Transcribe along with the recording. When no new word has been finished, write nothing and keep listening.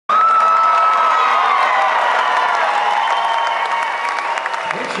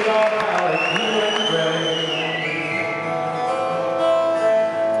straw palette, blue and gray.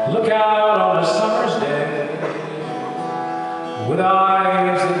 Look out on a summer's day, with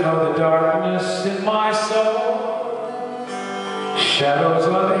eyes that know the darkness in my soul. Shadows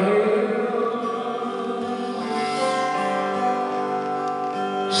on the hills,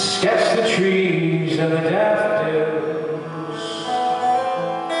 sketch the trees and the daffodils,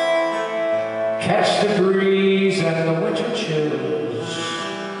 catch the breeze and the winter chills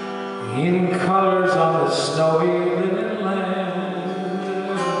in colors on the snowy linen land.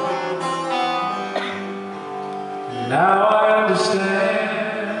 Now I understand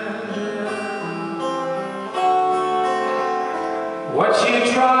what you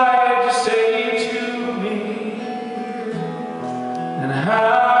tried to say to me, and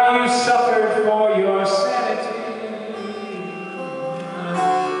how you suffered for your sanity,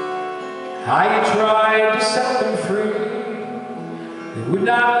 how you tried to set them free. They would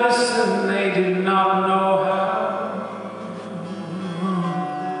not listen, they did not know how.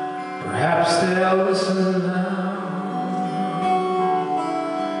 Perhaps they'll listen now.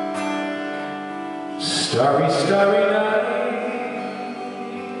 Starry, starry night,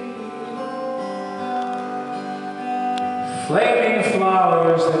 flaming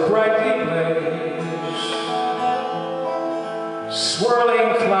flowers that brightly blaze,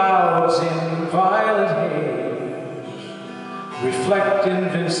 swirling clouds in violet haze, reflect in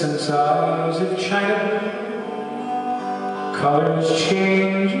Vincent's eyes of china blue, colors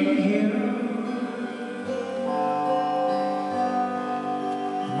changing hue.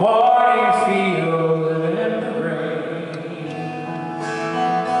 Morning field and rain,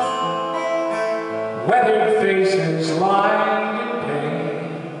 weathered faces lined in pain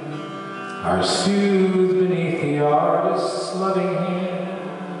are soothed beneath the artist's loving hand.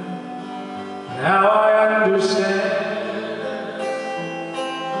 Now I understand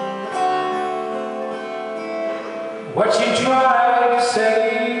what you tried to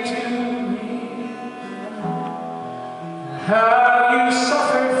say to me, how you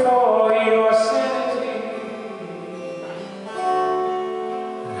suffered for your sanity,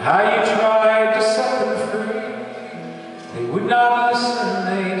 how you tried to set them free. They would not listen,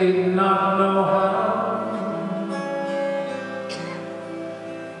 they did not know how.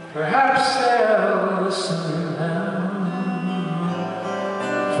 Perhaps they'll listen now,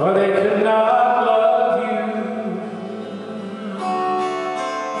 for they could not love you.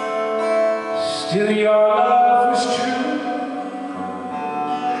 Still your love was true,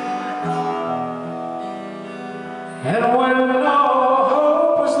 and when no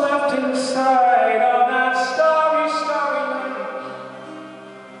hope was left inside on that starry, starry night,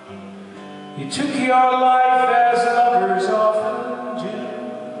 you took your life as lovers often do.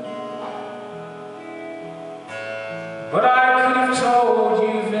 But I could have told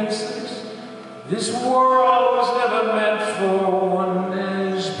you, Vincent, this world was never meant for one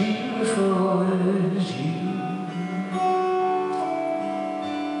as beautiful as you.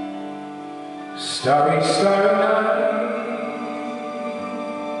 Starry, starry night,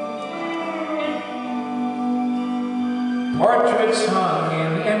 portraits hung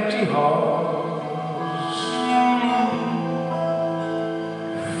in empty halls,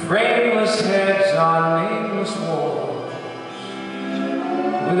 frameless heads on nameless walls,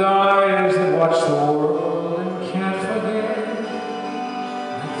 with eyes that watch the world and can't forget,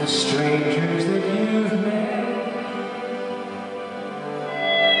 like the strangers that you've met.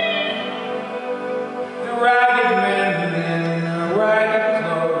 The ragged men in ragged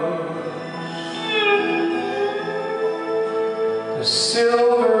clothes, the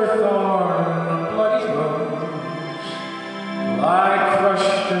silver thorn and the bloody rose lie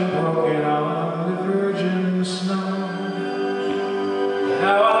crushed and broken on the virgin snow.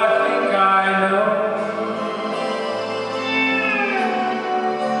 Now I think I know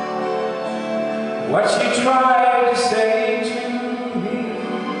what you tried to say to me,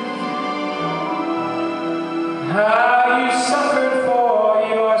 how you suffered for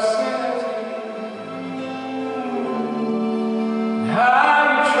your sanity, how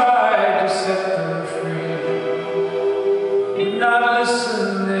you tried to set them free. You're not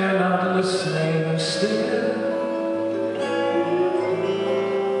listening, they're not listening still.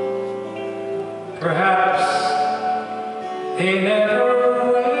 Perhaps